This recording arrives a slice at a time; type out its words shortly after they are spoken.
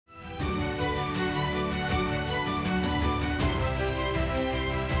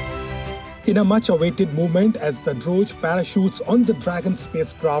In a much-awaited movement as the drogue parachutes on the Dragon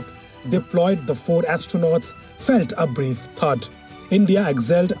spacecraft deployed, the 4 astronauts felt a brief thud. India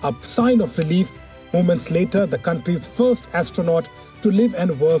exhaled a sign of relief. Moments later, the country's first astronaut to live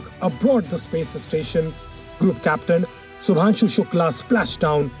and work aboard the space station, Group Captain Shubhanshu Shukla, splashed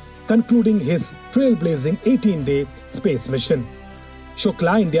down, concluding his trailblazing 18-day space mission.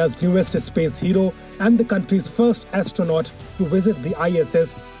 Shukla, India's newest space hero and the country's first astronaut to visit the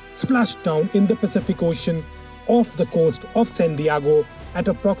ISS, splashed down in the Pacific Ocean off the coast of San Diego at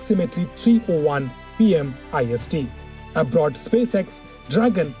approximately 3:01 p.m. IST, aboard SpaceX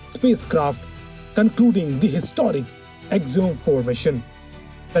Dragon spacecraft, concluding the historic AXIOM 4 mission.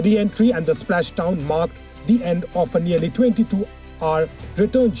 The re-entry and the splashdown marked the end of a nearly 22-hour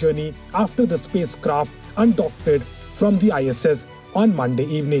return journey after the spacecraft undocked from the ISS on Monday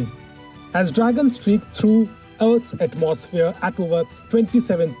evening. As Dragon streaked through Earth's atmosphere at over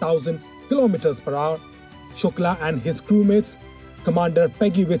 27,000 kilometers per hour, Shukla and his crewmates, Commander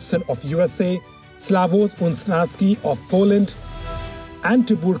Peggy Whitson of USA, Slavoj Unsnaski of Poland, and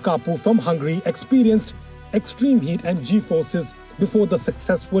Tibor Kapu from Hungary experienced extreme heat and G-forces before the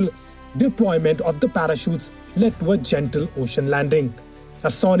successful deployment of the parachutes led to a gentle ocean landing.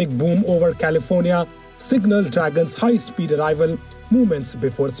 A sonic boom over California signaled Dragon's high-speed arrival moments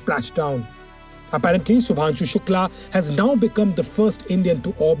before splashdown. Apparently, Shubhanshu Shukla has now become the first Indian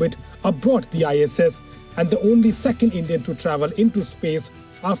to orbit aboard the ISS and the only second Indian to travel into space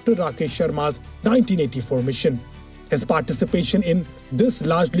after Rakesh Sharma's 1984 mission. His participation in this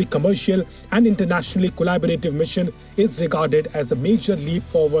largely commercial and internationally collaborative mission is regarded as a major leap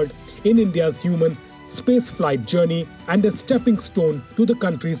forward in India's human spaceflight journey and a stepping stone to the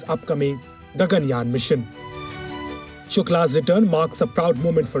country's upcoming Gaganyaan mission. Shukla's return marks a proud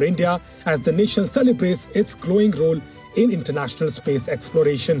moment for India as the nation celebrates its growing role in international space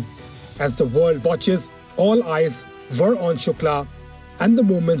exploration. As the world watches, all eyes were on Shukla and the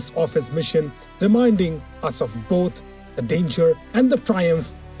moments of his mission, reminding us of both the danger and the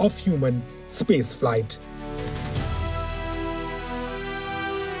triumph of human spaceflight.